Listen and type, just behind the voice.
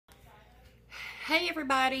Hey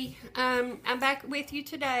everybody, I'm back with you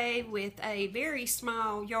today with a very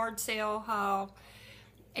small yard sale haul,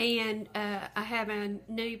 and I have a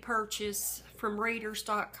new purchase from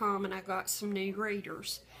readers.com, and I got some new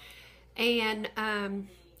readers. And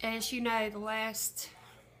as you know, the last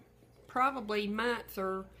probably month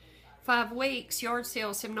or 5 weeks, yard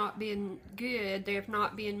sales have not been good. There have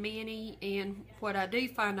not been many, and what I do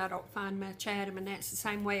find, I don't find much at them, and that's the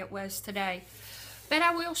same way it was today. But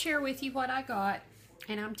I will share with you what I got,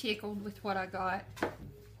 and I'm tickled with what I got.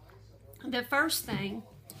 The first thing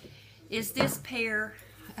is this pair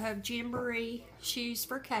of Gymboree shoes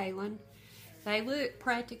for Kaylin. They look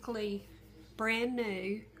practically brand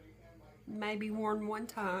new, maybe worn one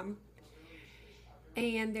time.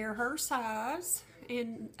 And they're her size,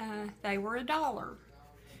 and they were $1.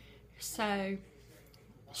 So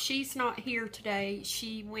she's not here today.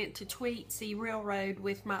 She went to Tweetsie Railroad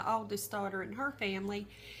with my oldest daughter and her family.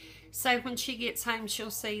 So when she gets home, she'll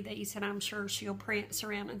see these, and I'm sure she'll prance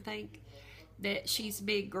around and think that she's a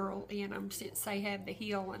big girl in them since they have the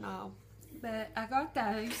heel and all. But I got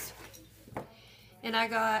those, and I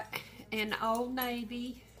got an Old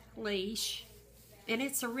Navy leash, and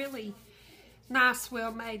it's a really nice,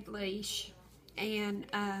 well-made leash, and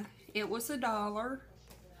it was $1.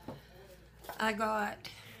 I got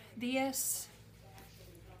this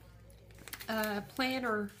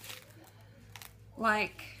planner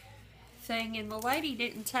like thing, and the lady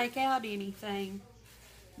didn't take out anything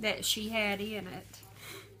that she had in it.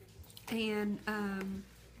 And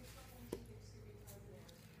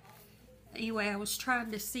anyway, I was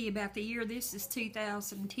trying to see about the year. This is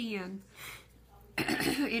 2010.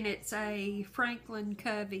 And it's a Franklin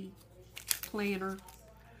Covey planner.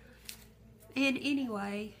 And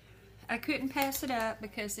anyway, I couldn't pass it up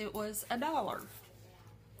because it was $1.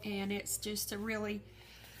 And it's just a really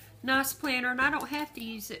nice planner, and I don't have to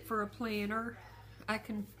use it for a planner. I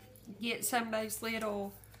can get some of those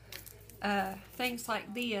little things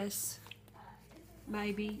like this,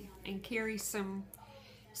 maybe, and carry some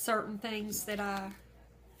certain things that I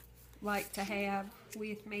like to have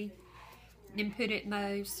with me and put it in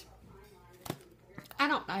those. I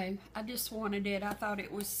don't know. I just wanted it. I thought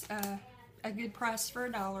it was a good price for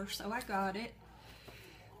 $1, so I got it.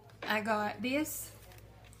 I got this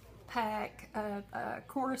pack of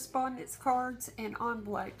correspondence cards and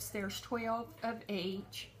envelopes. There's 12 of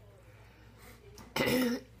each.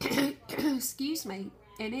 Excuse me.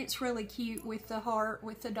 And it's really cute with the heart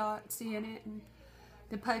with the dots in it and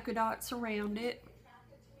the polka dots around it.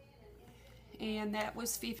 And that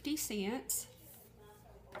was 50 cents.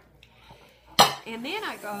 And then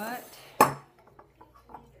I got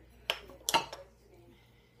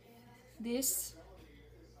this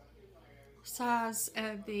size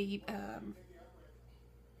of the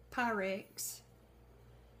Pyrex,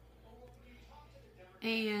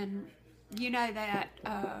 and you know that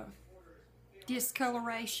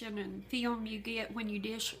discoloration and film you get when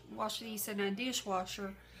you wash these in a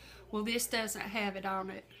dishwasher. Well, this doesn't have it on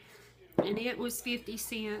it, and it was 50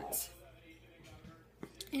 cents.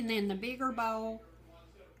 And then the bigger bowl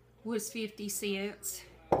was 50 cents,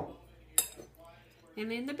 and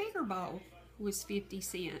then the bigger bowl was 50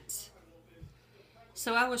 cents.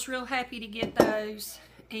 So I was real happy to get those,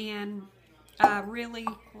 and I really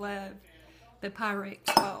love the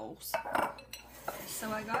Pyrex bowls. So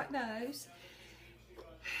I got those.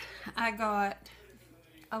 I got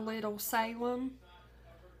a little Salem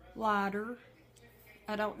lighter.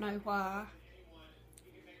 I don't know why.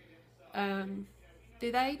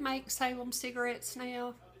 Do they make Salem cigarettes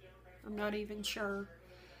now? I'm not even sure.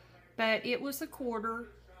 But it was $1.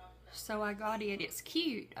 So I got it. It's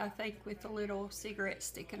cute, I think, with the little cigarette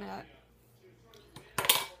sticking up.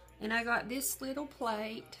 And I got this little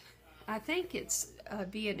plate. I think it's a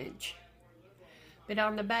vintage. But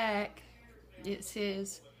on the back, it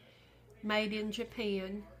says, Made in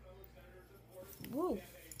Japan. Whoa.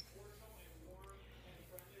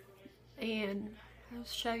 And I'll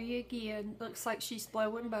show you again. Looks like she's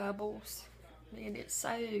blowing bubbles. And it's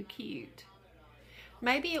so cute.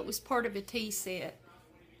 Maybe it was part of a tea set.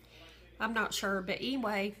 I'm not sure, but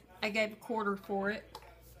anyway, I gave $1 for it.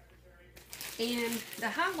 And the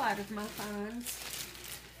highlight of my finds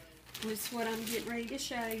was what I'm getting ready to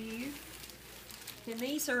show you. And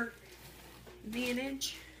these are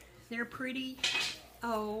vintage. They're pretty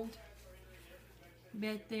old,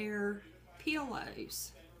 but they're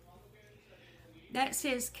pillows. That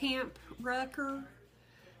says Camp Rucker.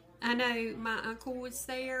 I know my uncle was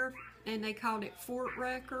there, and they called it Fort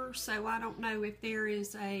Rucker, so I don't know if there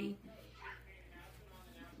is a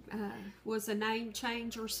was a name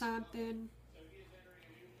change or something,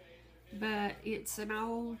 but it's an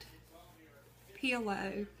old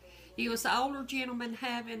pillow. It was the older gentleman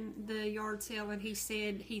having the yard sale, and he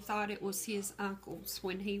said he thought it was his uncle's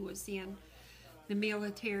when he was in the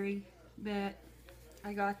military. But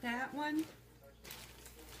I got that one.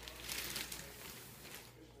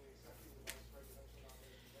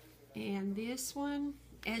 And this one,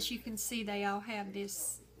 as you can see, they all have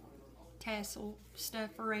this tassel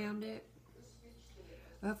stuff around it.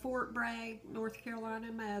 A Fort Bragg, North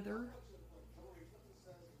Carolina mother.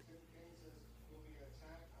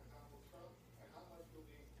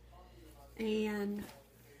 And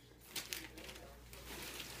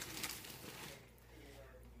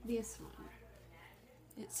this one,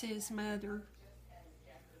 it says mother.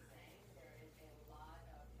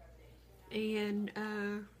 And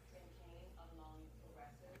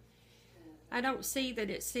I don't see that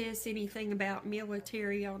it says anything about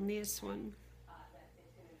military on this one,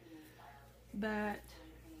 but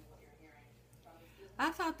I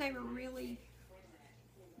thought they were really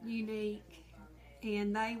unique,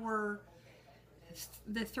 and they were,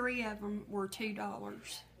 the three of them were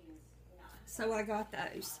 $2, so I got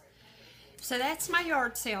those. So that's my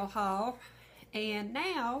yard sale haul, and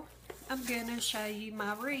now I'm gonna show you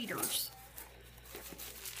my readers.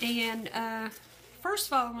 And first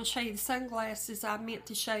of all, I'm going to show you the sunglasses I meant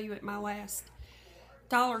to show you at my last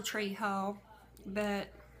Dollar Tree haul, but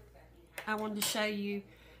I wanted to show you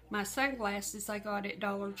my sunglasses I got at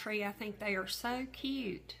Dollar Tree. I think they are so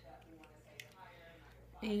cute.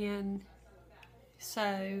 And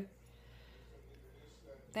so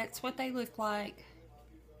that's what they look like.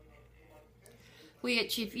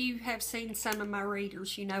 Which, if you have seen some of my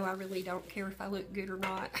readers, you know I really don't care if I look good or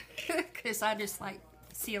not, because I just like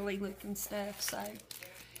silly looking stuff, so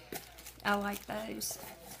I like those.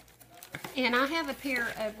 And I have a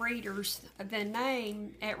pair of readers. The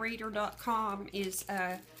name at reader.com is,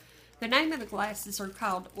 the name of the glasses are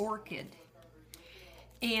called Orchid.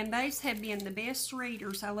 And those have been the best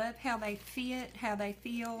readers. I love how they fit, how they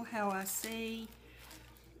feel, how I see,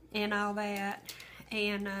 and all that.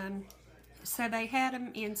 And so they had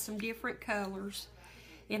them in some different colors,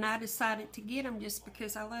 and I decided to get them just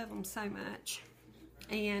because I love them so much.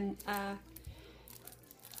 And I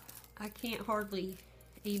can't hardly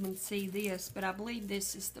even see this, but I believe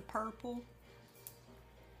this is the purple.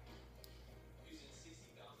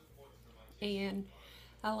 And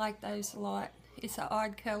I like those a lot. It's an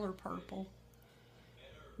odd color purple,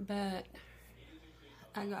 but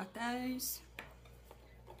I got those.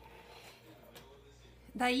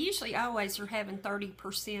 They usually always are having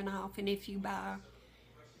 30% off, and if you buy,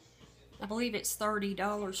 I believe it's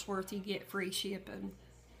 $30 worth, you get free shipping.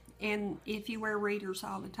 And if you wear readers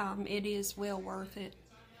all the time, it is well worth it.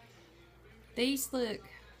 These look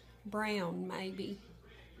brown, maybe.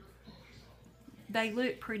 They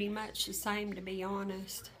look pretty much the same, to be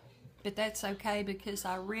honest. But that's okay, because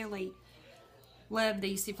I really love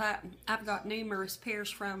these. I've got numerous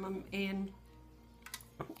pairs from them, and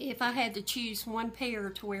if I had to choose one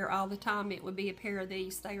pair to wear all the time, it would be a pair of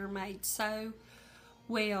these. They are made so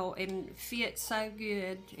well and fit so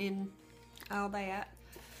good and all that.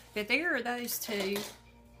 But there are those two.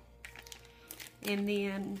 And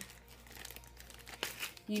then,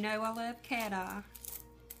 you know I love Cat Eye.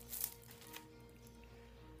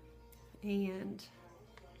 And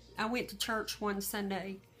I went to church one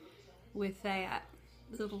Sunday with that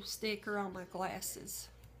little sticker on my glasses.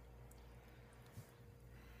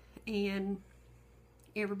 And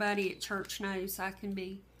everybody at church knows I can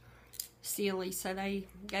be silly, so they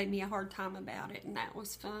gave me a hard time about it, and that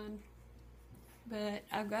was fun. But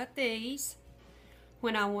I've got these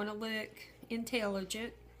when I want to look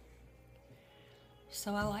intelligent,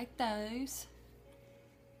 so I like those.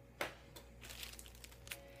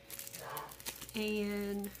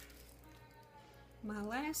 And my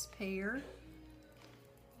last pair,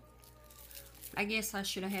 I guess I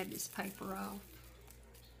should have had this paper off,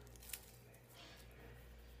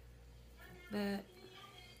 but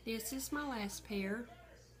this is my last pair.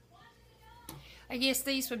 I guess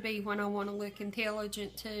these would be when I want to look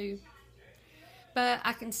intelligent too, but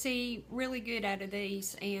I can see really good out of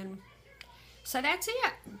these. And so that's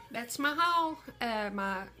it. That's my haul,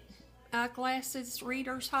 my eyeglasses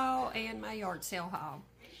readers haul and my yard sale haul.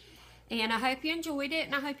 And I hope you enjoyed it,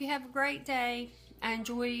 and I hope you have a great day. I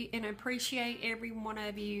enjoy and appreciate every one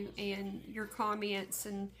of you and your comments,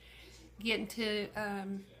 and getting to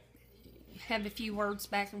have a few words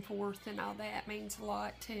back and forth and all that means a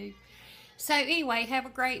lot too. So anyway, have a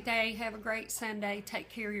great day, have a great Sunday, take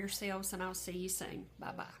care of yourselves, and I'll see you soon.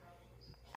 Bye-bye.